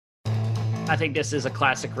I think this is a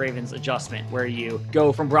classic Ravens adjustment where you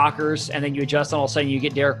go from Brockers and then you adjust and all of a sudden you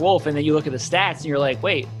get Derek Wolfe and then you look at the stats and you're like,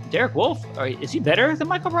 wait, Derek Wolfe, is he better than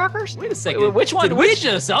Michael Brockers? Wait a second. Which one? Did we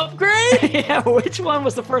just upgrade? Yeah, which one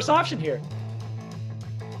was the first option here?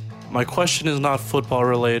 My question is not football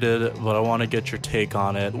related, but I want to get your take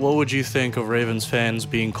on it. What would you think of Ravens fans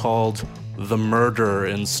being called the murder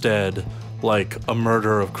instead, like a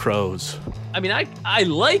murder of crows? I mean, I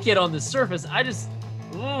like it on the surface. I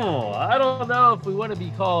don't know if we want to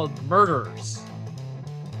be called murderers.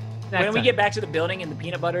 When we get back to the building and the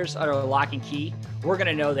peanut butters are lock and key, we're going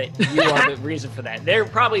to know that you are the reason for that. They're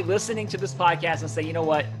probably listening to this podcast and say, you know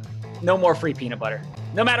what? No more free peanut butter.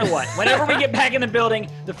 No matter what. Whenever we get back in the building,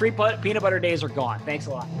 the free peanut butter days are gone. Thanks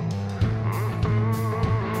a lot.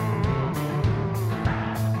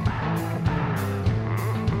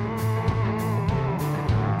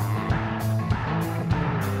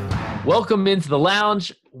 Welcome into the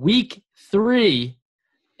lounge, week 3,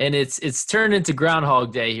 and it's turned into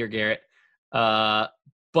Groundhog Day here, Garrett.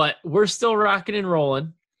 But we're still rocking and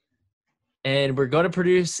rolling, and we're going to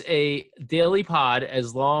produce a daily pod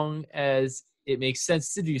as long as it makes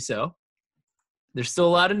sense to do so. There's still a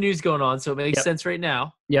lot of news going on, so it makes sense right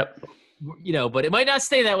now. Yep. You know, but it might not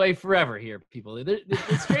stay that way forever here, people. The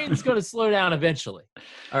train's going to slow down eventually.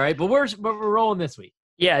 All right, but we're rolling this week.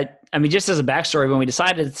 Yeah, I mean, just as a backstory, when we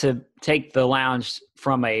decided to take the lounge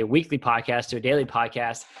from a weekly podcast to a daily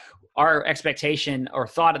podcast, our expectation or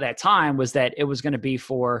thought at that time was that it was going to be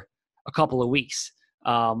for a couple of weeks.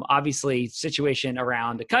 Obviously, situation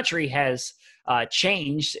around the country has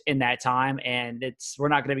changed in that time, and we're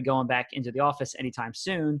not going to be going back into the office anytime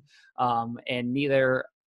soon, and neither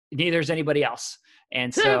is anybody else.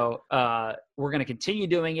 And so we're going to continue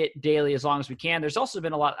doing it daily as long as we can. There's also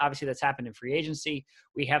been a lot, obviously, that's happened in free agency.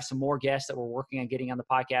 We have some more guests that we're working on getting on the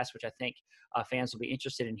podcast, which I think fans will be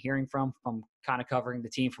interested in hearing from kind of covering the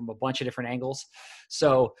team from a bunch of different angles.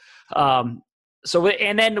 So and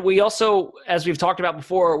then we also, as we've talked about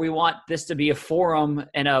before, we want this to be a forum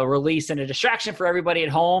and a release and a distraction for everybody at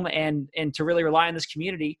home and to really rely on this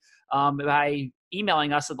community by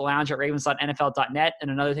emailing us at the lounge at ravens.nfl.net. And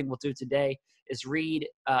another thing we'll do today is read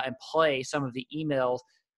and play some of the email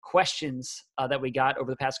questions that we got over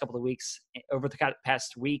the past couple of weeks, over the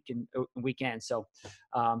past week and weekend. So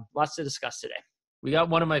lots to discuss today. We got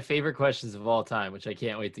one of my favorite questions of all time, which I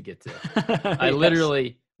can't wait to get to. I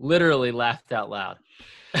literally laughed out loud.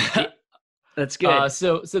 That's good.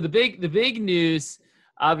 So the big news,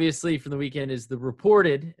 obviously, from the weekend is the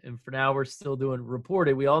reported, and for now we're still doing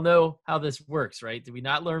reported. We all know how this works, right? Did we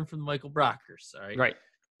not learn from the Michael Brockers? All right. Right.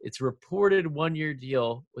 It's reported 1-year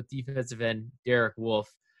deal with defensive end Derek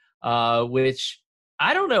Wolfe, which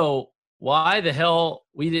I don't know why the hell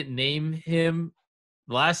we didn't name him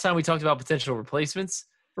the last time we talked about potential replacements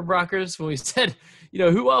for Brockers, when we said,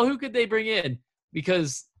 who could they bring in?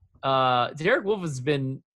 Because Derek Wolfe has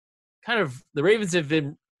been the Ravens have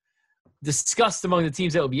been discussed among the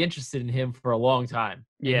teams that would be interested in him for a long time.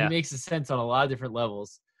 Yeah. He makes sense on a lot of different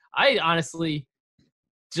levels. I honestly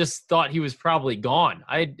just thought he was probably gone.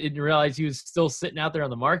 I didn't realize he was still sitting out there on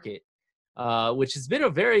the market, which has been a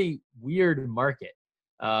very weird market.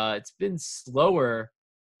 It's been slower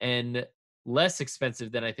and less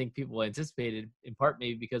expensive than I think people anticipated, in part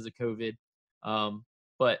maybe because of COVID.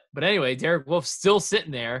 But anyway, Derek Wolfe's still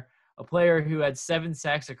sitting there, a player who had 7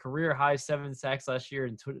 sacks, a career-high 7 sacks last year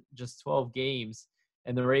in just 12 games,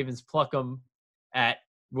 and the Ravens pluck him at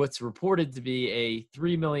what's reported to be a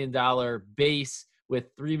 $3 million base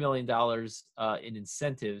with $3 million in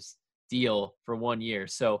incentives deal for 1 year.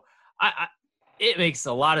 So it makes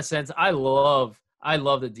a lot of sense. I love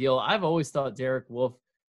the deal. I've always thought Derek Wolfe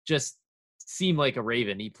just seemed like a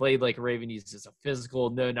Raven. He played like a Raven. He's just a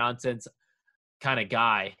physical, no-nonsense kind of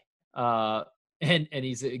guy. And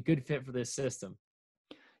he's a good fit for this system.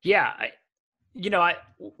 Yeah.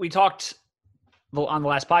 We talked on the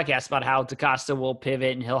last podcast about how DaCosta will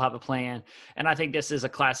pivot and he'll have a plan. And I think this is a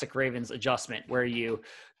classic Ravens adjustment where you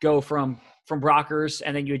go from Brockers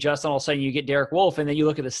and then you adjust and all of a sudden you get Derek Wolfe and then you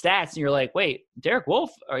look at the stats and you're like, wait, Derek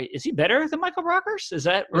Wolfe, is he better than Michael Brockers? Is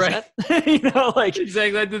that right?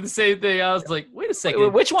 Exactly. I did the same thing. I was like, wait a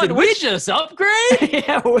second. Which one? Did we just upgrade?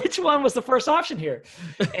 Yeah. Which one was the first option here?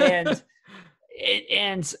 And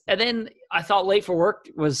And then I thought Late for Work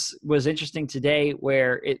was interesting today,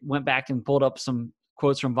 where it went back and pulled up some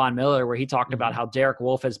quotes from Von Miller where he talked about how Derek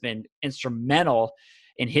Wolfe has been instrumental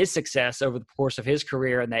in his success over the course of his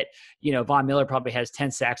career, and that, you know, Von Miller probably has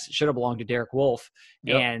 10 sacks that should have belonged to Derek Wolfe.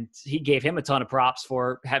 Yep. And he gave him a ton of props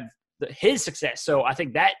for his success. So I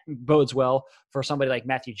think that bodes well for somebody like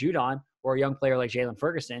Matthew Judon or a young player like Jalen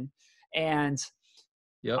Ferguson. And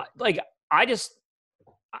I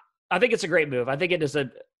think it's a great move. I think it is a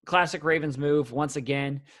classic Ravens move once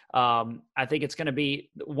again. I think it's going to be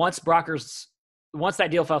once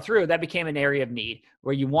that deal fell through, that became an area of need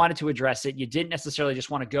where you wanted to address it. You didn't necessarily just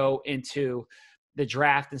want to go into the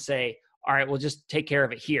draft and say, all right, we'll just take care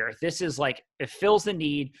of it here. This is like, it fills the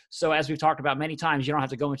need. So as we've talked about many times, you don't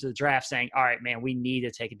have to go into the draft saying, all right, man, we need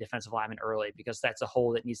to take a defensive lineman early because that's a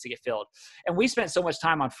hole that needs to get filled. And we spent so much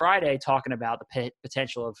time on Friday talking about the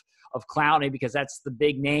potential of Clowney because that's the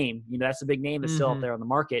big name. That's the big name that's still up there on the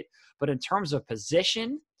market. But in terms of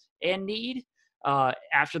position and need,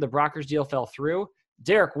 after the Brockers deal fell through,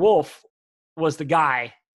 Derek Wolfe was the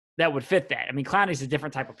guy that would fit that. I mean, Clowney's a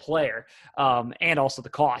different type of player, and also the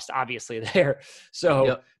cost, obviously, there.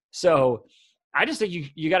 So I just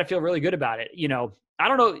think you got to feel really good about it. I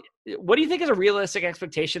don't know. What do you think is a realistic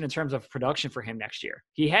expectation in terms of production for him next year?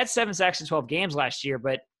 He had 7 sacks in 12 games last year,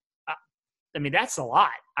 but I mean, that's a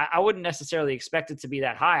lot. I wouldn't necessarily expect it to be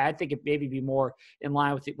that high. I think it maybe be more in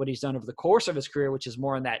line with what he's done over the course of his career, which is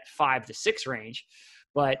more in that 5 to 6 range.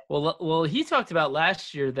 But well, he talked about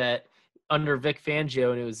last year that under Vic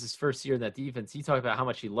Fangio, and it was his first year in that defense, he talked about how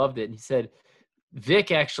much he loved it. And he said Vic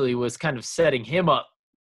actually was kind of setting him up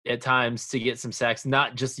at times to get some sacks,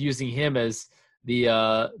 not just using him as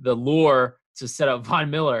the lure to set up Von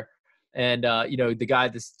Miller and, the guy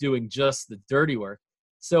that's doing just the dirty work.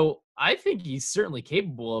 So I think he's certainly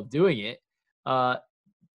capable of doing it.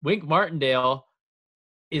 Wink Martindale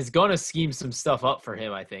is going to scheme some stuff up for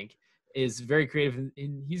him, I think, is very creative,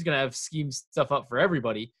 and he's going to have schemed stuff up for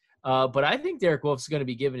everybody. But I think Derek Wolfe's going to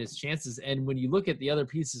be given his chances. And when you look at the other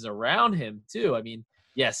pieces around him, too, I mean,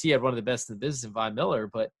 yes, he had one of the best in the business in Von Miller,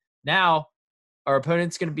 but now our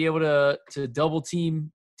opponent's going to be able to double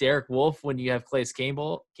team Derek Wolfe when you have Calais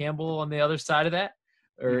Campbell on the other side of that.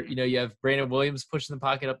 Or, you have Brandon Williams pushing the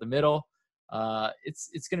pocket up the middle.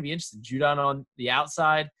 It's going to be interesting. Judon on the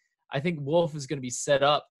outside. I think Wolfe is going to be set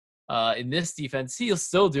up in this defense. He'll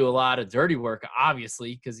still do a lot of dirty work,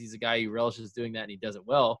 obviously, because he's a guy who relishes doing that and he does it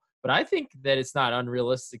well. But I think that it's not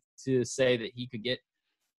unrealistic to say that he could get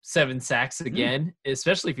 7 sacks again,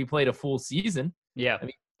 especially if he played a full season. Yeah. I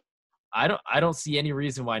mean, I don't see any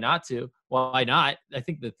reason why not to. Why not? I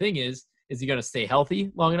think the thing is he going to stay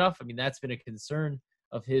healthy long enough? I mean, that's been a concern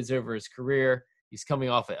of his over his career. He's coming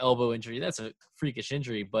off an elbow injury. That's a freakish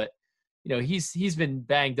injury, but he's been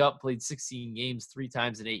banged up, played 16 games 3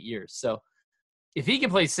 times in 8 years. So if he can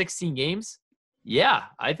play 16 games, yeah,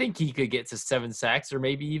 I think he could get to 7 sacks or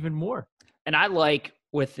maybe even more. And I like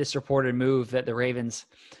with this reported move that the Ravens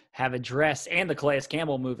have addressed and the Calais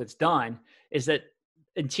Campbell move it's done is that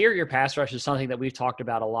interior pass rush is something that we've talked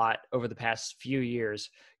about a lot over the past few years.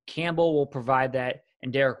 Campbell will provide that,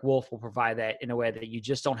 and Derek Wolfe will provide that in a way that you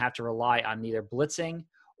just don't have to rely on neither blitzing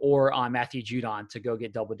or on Matthew Judon to go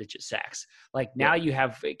get double-digit sacks. Like now you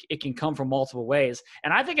have it can come from multiple ways.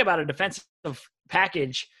 And I think about a defensive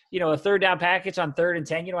package, a third down package on 3rd and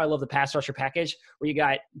 10. I love the pass rusher package where you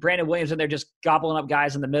got Brandon Williams in there just gobbling up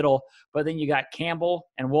guys in the middle, but then you got Campbell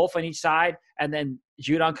and Wolfe on each side, and then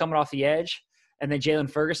Judon coming off the edge. And then Jalen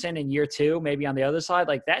Ferguson in year 2, maybe on the other side.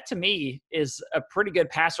 Like that to me is a pretty good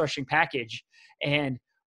pass rushing package. And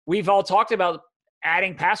we've all talked about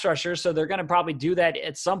adding pass rushers, so they're going to probably do that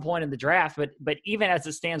at some point in the draft. But even as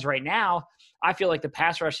it stands right now, I feel like the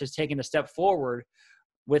pass rush has taken a step forward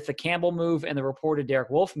with the Campbell move and the reported Derek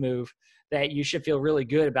Wolfe move that you should feel really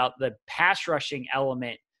good about the pass rushing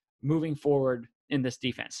element moving forward in this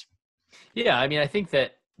defense. Yeah, I mean, I think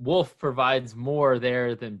that Wolfe provides more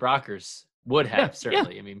there than Brockers would have,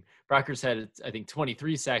 certainly. I mean, Brockers had, I think,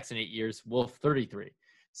 23 sacks in 8 years, Wolfe 33.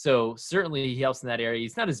 So certainly he helps in that area.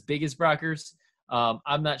 He's not as big as Brockers.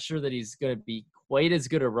 I'm not sure that he's going to be quite as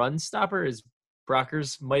good a run stopper as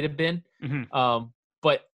Brockers might have been.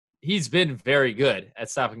 But he's been very good at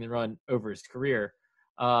stopping the run over his career.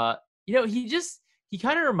 He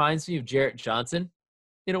kind of reminds me of Jarrett Johnson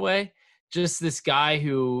in a way. Just this guy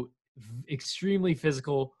who extremely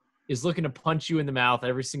physical, is looking to punch you in the mouth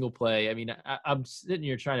every single play. I mean, I'm sitting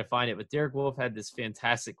here trying to find it, but Derek Wolfe had this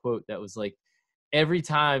fantastic quote that was like, every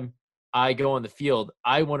time I go on the field,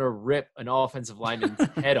 I want to rip an offensive lineman's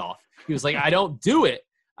head off. He was like, I don't do it.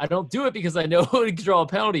 I don't do it because I know it would draw a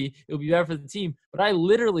penalty. It'll be bad for the team, but I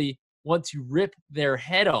literally want to rip their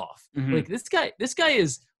head off. Like this guy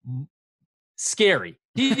is scary.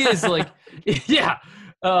 He is like, yeah.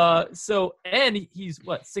 And he's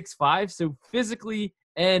 6'5", so physically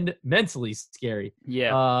and mentally scary.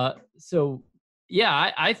 Yeah.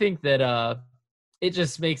 I think that it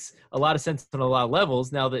just makes a lot of sense on a lot of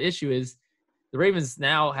levels. Now the issue is the Ravens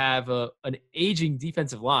now have an aging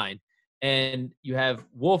defensive line, and you have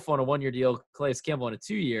Wolfe on a 1-year deal, Calais Campbell on a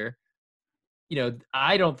 2-year.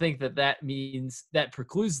 I don't think that means that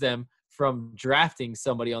precludes them from drafting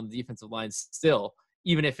somebody on the defensive line still,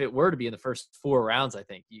 even if it were to be in the first 4 rounds. I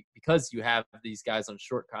think because you have these guys on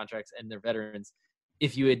short contracts and they're veterans.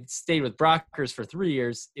 If you had stayed with Brockers for 3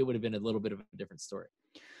 years, it would have been a little bit of a different story.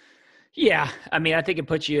 Yeah. I mean, I think it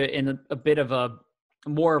puts you in a bit of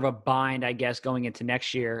more of a bind, I guess, going into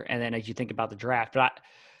next year. And then as you think about the draft, but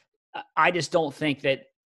I just don't think that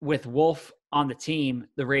with Wolfe on the team,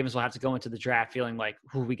 the Ravens will have to go into the draft feeling like,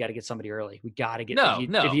 we got to get somebody early. We got to get,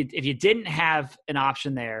 if you didn't have an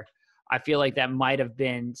option there, I feel like that might have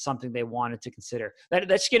been something they wanted to consider.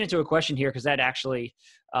 Let's get into a question here, because that actually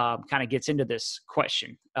kind of gets into this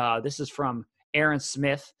question. This is from Aaron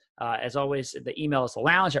Smith. As always, the email is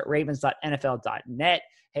lounge@ravens.nfl.net.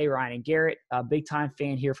 Hey, Ryan and Garrett, a big-time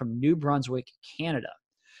fan here from New Brunswick, Canada.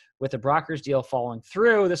 With the Brockers deal falling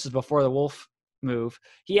through, this is before the Wolfe move,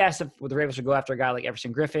 he asked if the Ravens would go after a guy like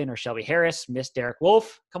Everson Griffin or Shelby Harris, miss Derek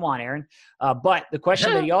Wolfe. Come on, Aaron. But the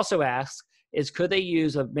question that he also asks is, could they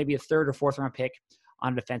use maybe a 3rd or 4th round pick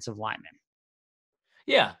on a defensive lineman?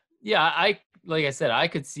 Yeah. Like I said, I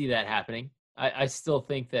could see that happening. I still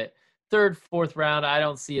think that 3rd, 4th round, I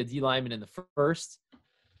don't see a D lineman in the 1st.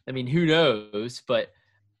 I mean, who knows? But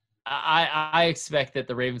I expect that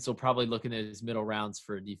the Ravens will probably look in those middle rounds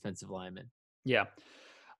for a defensive lineman. Yeah.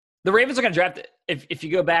 The Ravens are going to draft – if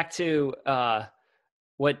you go back to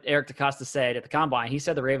what Eric DeCosta said at the Combine, he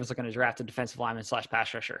said the Ravens are going to draft a defensive lineman /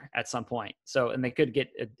 pass rusher at some point. So, and they could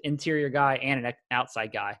get an interior guy and an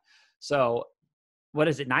outside guy. So, what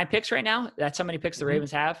is it, 9 picks right now? That's how many picks the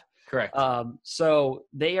Ravens have? Correct. So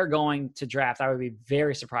they are going to draft. I would be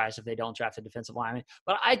very surprised if they don't draft a defensive lineman,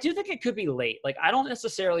 but I do think it could be late. Like, I don't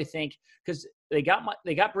necessarily think, because they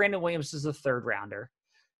got Brandon Williams as a 3rd rounder.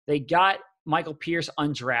 They got Michael Pierce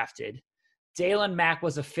undrafted. Dalen Mack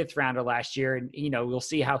was a 5th rounder last year, and we'll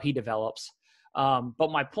see how he develops.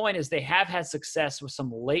 But my point is, they have had success with some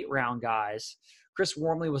late round guys. Chris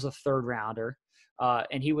Wormley was a 3rd rounder,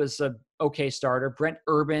 and he was a okay starter. Brent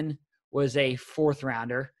Urban was a 4th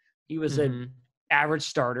rounder. He was an average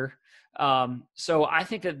starter. So I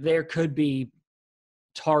think that there could be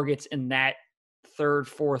targets in that 3rd,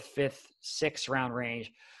 4th, 5th, 6th round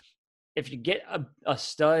range. If you get a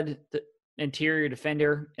stud interior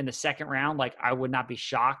defender in the 2nd round, like, I would not be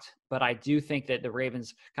shocked. But I do think that the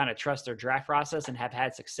Ravens kind of trust their draft process and have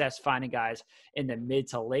had success finding guys in the mid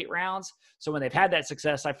to late rounds. So when they've had that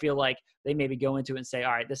success, I feel like they maybe go into it and say,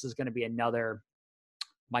 all right, this is going to be another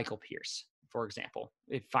Michael Pierce, for example,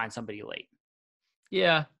 if find somebody late.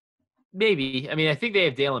 Yeah, maybe. I mean, I think they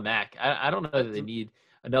have Dalen Mack. I don't know that they need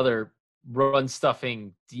another run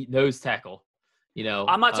stuffing nose tackle.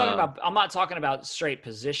 I'm not talking about straight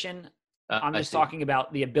position. I'm just talking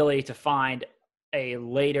about the ability to find a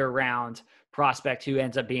later round prospect who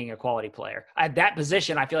ends up being a quality player. At that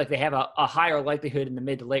position, I feel like they have a higher likelihood in the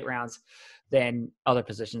mid to late rounds than other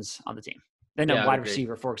positions on the team. Than a wide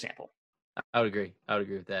receiver, for example. I would agree.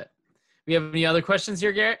 With that. We have any other questions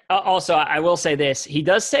here, Garrett? Also, I will say this. He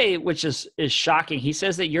does say, which is shocking, he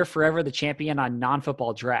says that you're forever the champion on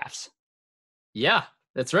non-football drafts. Yeah,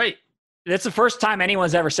 that's right. That's the first time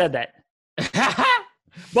anyone's ever said that.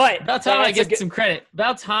 But about time I get some credit.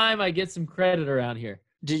 About time I get some credit around here.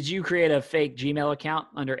 Did you create a fake Gmail account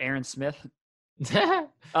under Aaron Smith?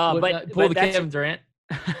 Pull the Kevin Durant.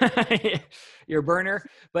 Your burner.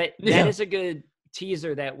 But that is a good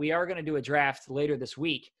teaser that we are going to do a draft later this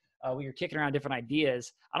week. We were kicking around different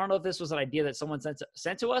ideas. I don't know if this was an idea that someone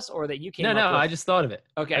sent to us or that you came up with. No, I just thought of it.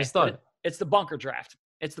 Okay. I just thought of it. It's the bunker draft.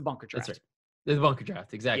 That's right. The bunker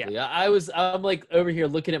draft, exactly. Yeah. I'm like over here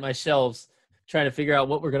looking at my shelves, trying to figure out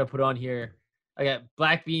what we're gonna put on here. I got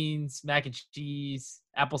black beans, mac and cheese,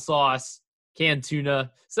 applesauce, canned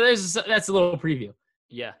tuna. So that's a little preview.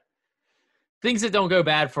 Yeah. Things that don't go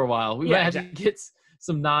bad for a while. We might have to get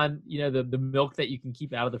some the milk that you can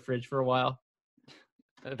keep out of the fridge for a while.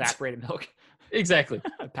 Evaporated milk. Exactly.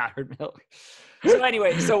 Powdered milk. So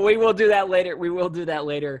anyway, we will do that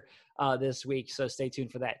later. This week, so stay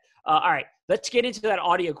tuned for that. All right, let's get into that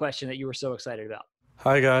audio question that you were so excited about.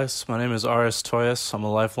 Hi guys, my name is Aris Toyas. I'm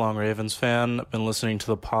a lifelong Ravens fan. I've been listening to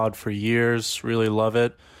the pod for years, really love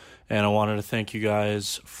it, and I wanted to thank you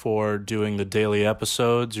guys for doing the daily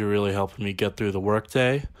episodes. You're really helping me get through the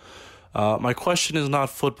workday. My question is not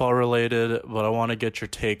football related, but I want to get your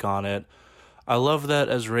take on it. I love that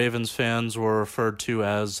as Ravens fans we're referred to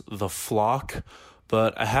as the flock,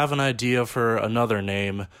 but I have an idea for another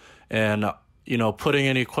name. And, putting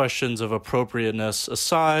any questions of appropriateness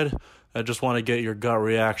aside, I just want to get your gut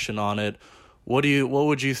reaction on it. What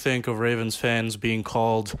would you think of Ravens fans being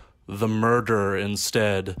called the murder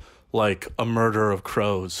instead, like a murder of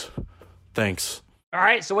crows? Thanks. All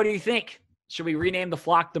right. So what do you think? Should we rename the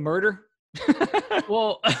flock the Murder?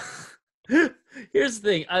 Well, here's the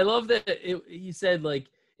thing. I love that he said, like,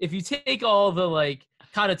 if you take all the, like,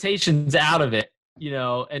 connotations out of it,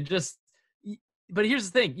 and just – but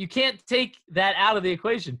here's the thing. You can't take that out of the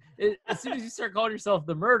equation. As soon as you start calling yourself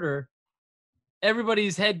the Murder,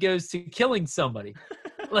 everybody's head goes to killing somebody.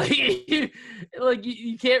 You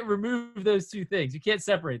can't remove those two things. You can't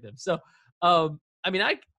separate them. So, I mean,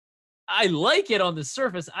 I like it on the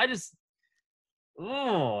surface. I just –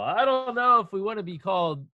 I don't know if we want to be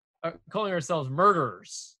calling ourselves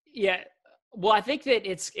murderers. Yeah. Well, I think that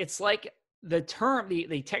it's like the term,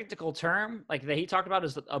 the technical term, like that he talked about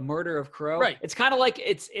is a murder of crow. Right. It's kind of like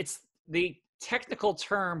it's the technical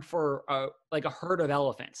term for like a herd of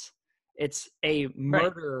elephants. It's a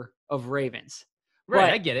murder of ravens. Right.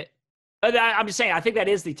 But I get it. I'm just saying, I think that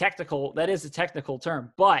is the technical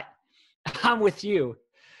term, but I'm with you.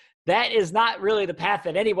 That is not really the path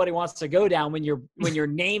that anybody wants to go down when you're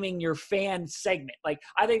naming your fan segment. Like,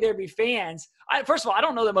 I think there'd be fans. First of all, I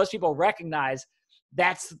don't know that most people recognize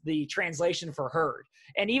that's the translation for herd.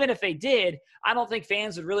 And even if they did, I don't think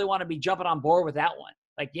fans would really want to be jumping on board with that one.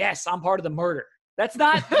 Like, yes, I'm part of the Murder. That's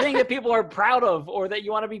not the thing that people are proud of or that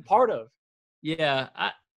you want to be part of. Yeah.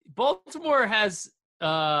 Baltimore has,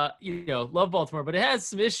 love Baltimore, but it has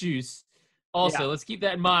some issues. Also, let's keep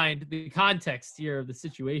that in mind, the context here of the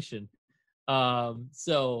situation. I'm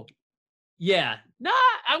gonna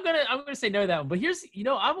say no to that one. But here's,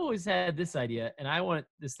 I've always had this idea, and I want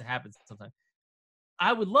this to happen sometime.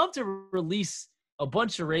 I would love to release a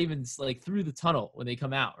bunch of Ravens like through the tunnel when they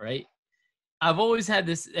come out, right? I've always had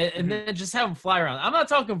this, and then just have them fly around. I'm not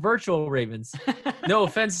talking virtual Ravens. No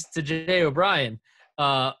offense to Jay O'Brien,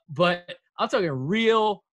 but I'm talking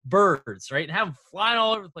real birds, right? And have them flying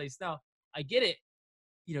all over the place. Now, I get it.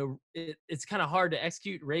 It's kind of hard to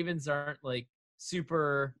execute. Ravens aren't like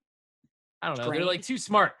super, I don't know. Trained. They're like too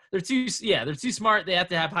smart. They're too smart. They have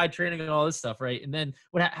to have high training and all this stuff, right? And then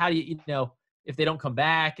how do you, if they don't come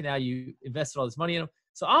back and now you invested all this money in them?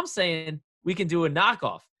 So I'm saying we can do a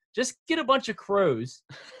knockoff. Just get a bunch of crows.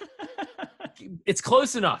 It's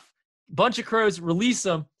close enough. Bunch of crows, release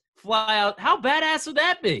them, fly out. How badass would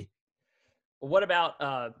that be? What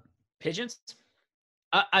about pigeons?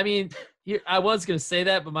 I mean, I was going to say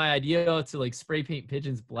that, but my idea to like spray paint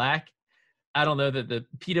pigeons black, I don't know that the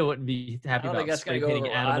PETA wouldn't be happy about spray painting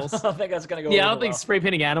animals. I don't think that's going to go I don't think spray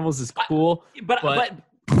painting animals is cool. But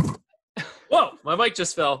whoa, my mic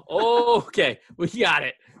just fell. Okay, we got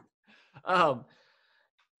it.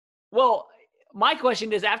 Well, my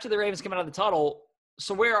question is, after the Ravens come out of the tunnel,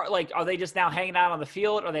 so are they just now hanging out on the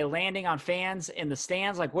field? Are they landing on fans in the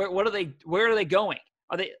stands? Like, where are they going?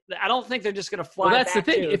 I don't think they're just going to fly. Well, that's the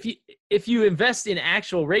thing. If you invest in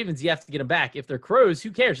actual Ravens, you have to get them back. If they're crows,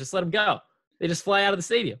 who cares? Just let them go. They just fly out of the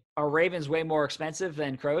stadium. Are Ravens way more expensive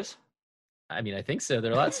than crows? I mean, I think so.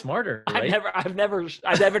 They're a lot smarter. Right? I've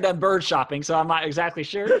never done bird shopping, so I'm not exactly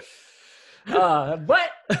sure.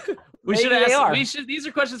 But we should ask. These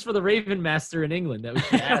are questions for the Raven Master in England that we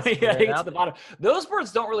should ask. To the bottom. Those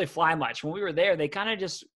birds don't really fly much. When we were there, they kind of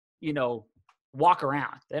just walk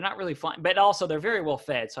around. They're not really flying, but also they're very well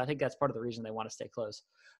fed. So I think that's part of the reason they want to stay close.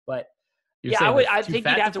 But I think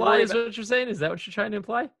you'd have to worry. Is what you're saying? Is that what you're trying to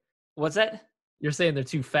imply? What's that? You're saying they're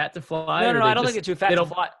too fat to fly? No, I don't think they're too fat to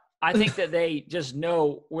fly. I think that they just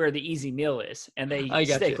know where the easy meal is, and they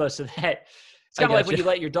stay close to that. It's kind of like when you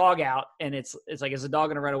let your dog out, and it's like, is the dog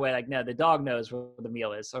going to run away? Like, no, the dog knows where the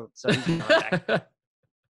meal is, so he's going back.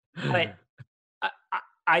 But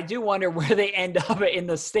I do wonder where they end up in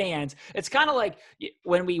the stands. It's kind of like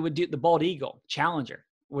when we would do the bald eagle, Challenger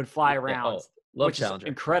would fly around, which Challenger is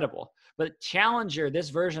incredible. But Challenger, this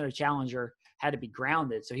version of Challenger had to be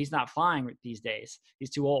grounded, so he's not flying these days.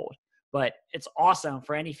 He's too old. But it's awesome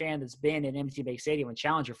for any fan that's been in M&T Bank Stadium when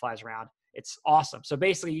Challenger flies around. It's awesome. So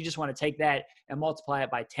basically, you just want to take that and multiply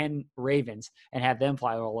it by 10 Ravens and have them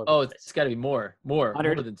fly all over. Oh, it's got to be more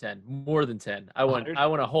than 10. More than 10. I want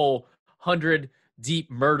a whole 100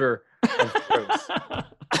 deep murder of crows.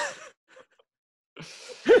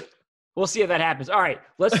 We'll see if that happens. All right,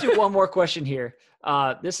 let's do one more question here.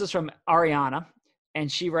 This is from Ariana,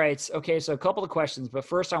 and she writes, okay, so a couple of questions, but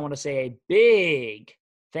first I want to say a big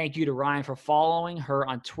thank you to Ryan for following her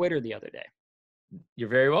on Twitter the other day. You're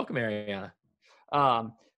very welcome, Ariana.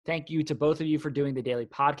 Thank you to both of you for doing the daily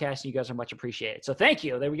podcast. You guys are much appreciated. So thank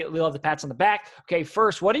you. There we love the pats on the back. Okay,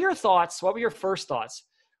 first, what are your thoughts? What were your first thoughts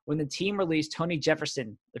when the team released Tony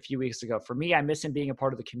Jefferson a few weeks ago? For me, I miss him being a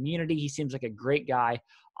part of the community. He seems like a great guy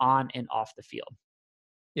on and off the field.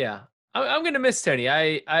 Yeah, I'm going to miss Tony.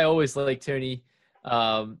 I always liked Tony.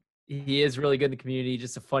 He is really good in the community,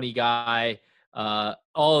 just a funny guy.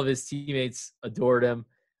 All of his teammates adored him.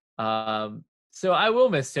 So I will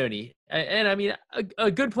miss Tony. And I mean, a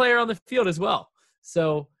good player on the field as well.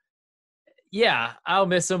 So, yeah, I'll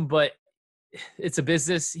miss him, but it's a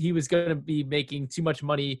business. He was going to be making too much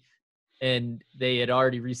money, and they had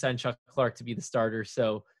already re-signed Chuck Clark to be the starter.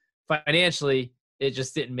 So financially, it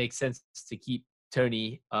just didn't make sense to keep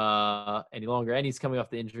Tony any longer. And he's coming off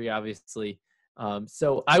the injury, obviously.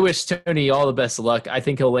 So I wish Tony all the best of luck. I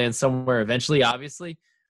think he'll land somewhere eventually, obviously.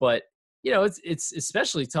 But, it's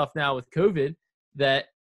especially tough now with COVID that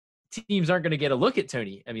teams aren't going to get a look at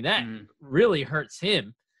Tony. I mean, that really hurts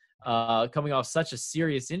him coming off such a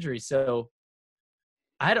serious injury. So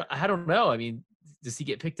I don't know. I mean, does he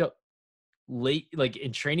get picked up late, like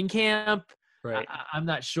in training camp? Right. I'm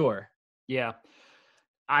not sure. Yeah.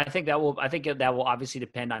 I think that will obviously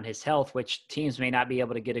depend on his health, which teams may not be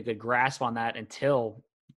able to get a good grasp on that until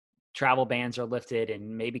travel bans are lifted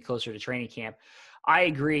and maybe closer to training camp. I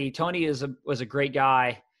agree. Tony was a great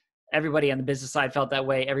guy. Everybody on the business side felt that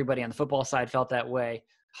way. Everybody on the football side felt that way.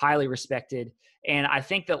 Highly respected. And I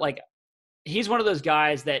think that he's one of those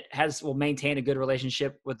guys that will maintain a good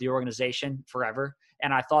relationship with the organization forever.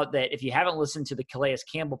 And I thought that if you haven't listened to the Calais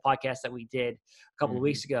Campbell podcast that we did a couple of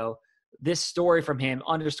weeks ago, this story from him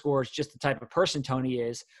underscores just the type of person Tony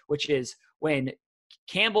is, which is when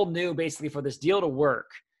Campbell knew basically for this deal to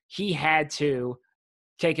work, he had to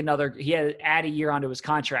add a year onto his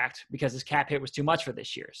contract because his cap hit was too much for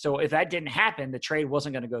this year. So if that didn't happen, the trade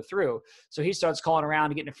wasn't going to go through. So he starts calling around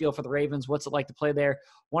and getting a feel for the Ravens. What's it like to play there?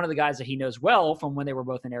 One of the guys that he knows well from when they were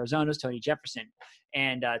both in Arizona is Tony Jefferson.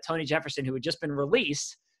 And Tony Jefferson, who had just been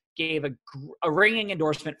released, gave a ringing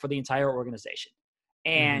endorsement for the entire organization.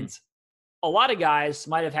 And a lot of guys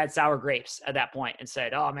might have had sour grapes at that point and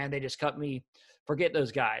said, oh man, they just cut me. Forget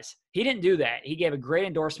those guys. He didn't do that. He gave a great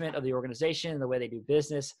endorsement of the organization and the way they do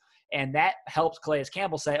business. And that helps Calais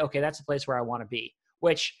Campbell say, okay, that's the place where I want to be,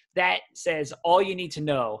 which that says all you need to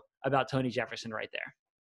know about Tony Jefferson right there.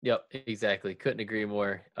 Yep, exactly. Couldn't agree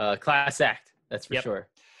more. Class act, that's for sure.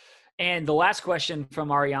 And the last question from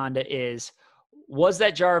Arianda is, was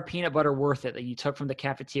that jar of peanut butter worth it that you took from the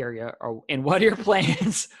cafeteria? And what are your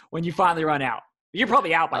plans when you finally run out? You're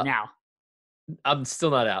probably out by now. I'm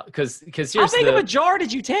still not out because here's how big of a jar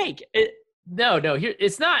did you take? No. Here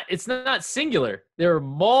it's not singular. There are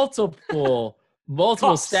multiple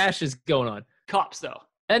stashes going on. Cups though,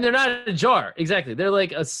 and they're not a jar. Exactly, they're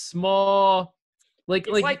like a small, like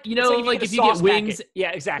if you get wings. Packet.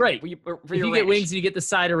 Yeah, exactly. Right. If you get wings, you get the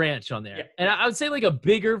side of ranch on there. Yeah. And I would say like a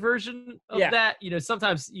bigger version of that.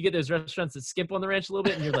 Sometimes you get those restaurants that skimp on the ranch a little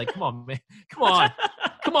bit, and you're like, come on, man, come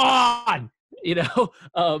on.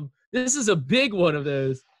 This is a big one of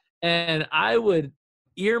those, and I would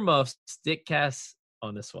earmuff stick casts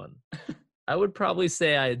on this one. I would probably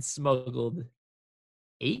say I had smuggled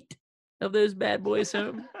 8 of those bad boys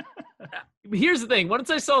home. Here's the thing. Once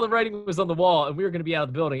I saw the writing was on the wall and we were going to be out of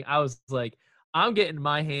the building, I was like, I'm getting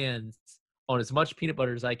my hands on as much peanut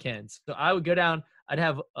butter as I can. So I would go down. I'd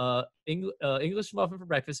have English muffin for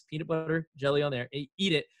breakfast, peanut butter, jelly on there,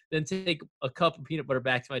 eat it, then take a cup of peanut butter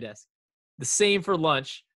back to my desk. The same for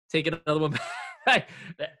lunch. Take another one back.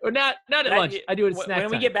 Or not at lunch. I do it at snack time.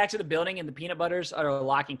 When we get back to the building and the peanut butters are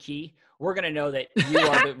lock and key, we're going to know that you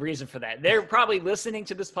are the reason for that. They're probably listening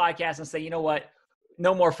to this podcast and say, you know what?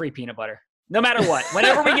 No more free peanut butter. No matter what.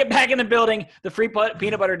 Whenever we get back in the building, the free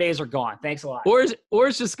peanut butter days are gone. Thanks a lot. Or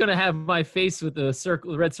it's just going to have my face with the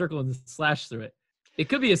red circle and slash through it. It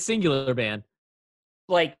could be a singular ban.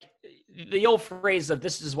 Like the old phrase of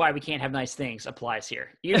 "this is why we can't have nice things" applies here.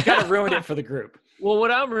 You've kind of ruined it for the group. Well,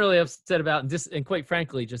 what I'm really upset about, and quite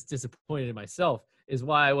frankly, just disappointed in myself, is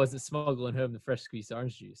why I wasn't smuggling home the fresh squeezed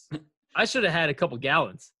orange juice. I should have had a couple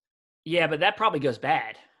gallons. Yeah, but that probably goes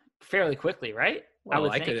bad fairly quickly, right?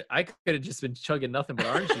 Well, I could have just been chugging nothing but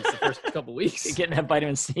orange juice the first couple weeks. Getting that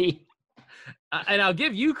vitamin C. And I'll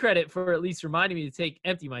give you credit for at least reminding me to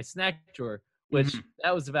empty my snack drawer, which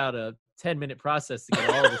that was about a 10-minute process to get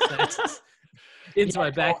all of the snacks into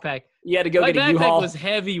my backpack. You had to go get a U-Haul. My backpack was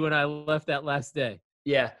heavy when I left that last day.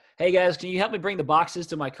 Yeah. Hey, guys, can you help me bring the boxes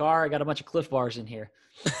to my car? I got a bunch of Cliff Bars in here.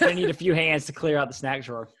 I need a few hands to clear out the snack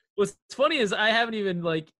drawer. What's funny is I haven't even,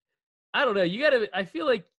 I don't know. I feel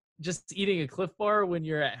like just eating a Cliff Bar when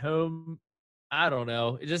you're at home, I don't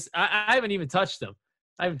know. I haven't even touched them.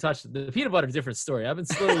 I haven't touched them. The peanut butter is a different story. I've been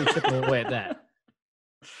slowly chipping away at that.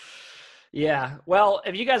 Yeah. Well,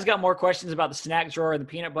 if you guys got more questions about the snack drawer and the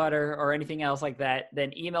peanut butter or anything else like that,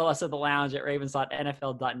 then email us at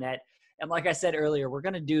thelounge@ravens.nfl.net. And like I said earlier, we're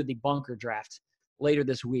going to do the bunker draft later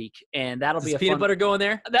this week. And that'll be a peanut butter go in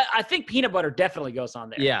there? I think peanut butter definitely goes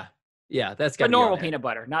on there. Yeah. Yeah, that's got But to be on normal there. peanut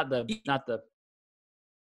butter, not the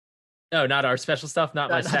No, not our special stuff, not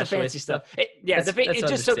my the sachet fancy stuff. It's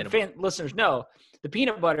just so the understandable. listeners know, the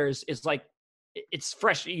peanut butter is like it's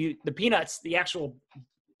fresh. The peanuts, the actual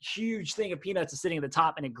huge thing of peanuts is sitting at the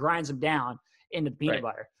top, and it grinds them down into the peanut Right.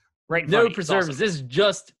 butter. Right. In No front of you. It's preservatives. awesome. This is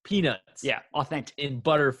just peanuts. Yeah, authentic. In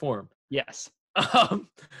butter form. Yes. So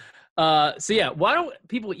yeah, why don't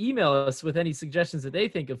people email us with any suggestions that they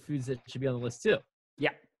think of foods that should be on the list too?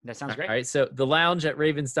 Yeah, that sounds great. All right. So the lounge at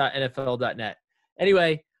ravens.nfl.net.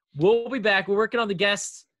 Anyway, we'll be back. We're working on the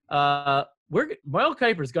guests. Mel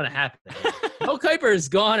Kiper is going to happen. Mel Kiper is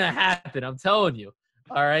going to happen. I'm telling you.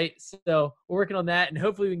 All right. So we're working on that, and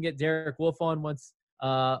hopefully we can get Derek Wolfe on once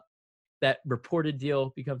that reported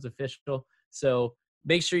deal becomes official. So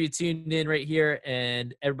make sure you tune in right here,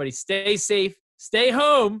 and everybody stay safe, stay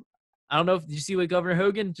home. I don't know if did you see what Governor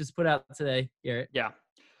Hogan just put out today, Garrett? Yeah.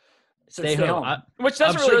 So Stay home. Which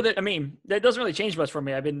doesn't I'm really. sure I mean, that doesn't really change much for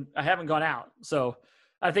me. I haven't gone out, so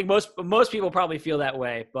I think most people probably feel that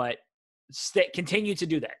way. But continue to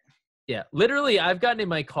do that. Yeah, literally, I've gotten in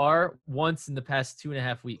my car once in the past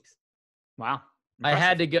 2.5 weeks. Wow.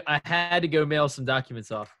 Impressive. I had to go mail some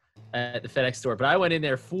documents off at the FedEx store, but I went in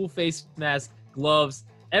there full face mask, gloves.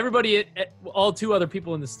 Everybody, all 2 other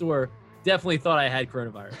people in the store definitely thought I had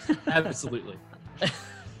coronavirus. Absolutely.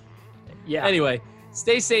 Yeah. Anyway,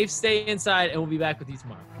 stay safe, stay inside, and we'll be back with you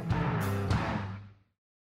tomorrow.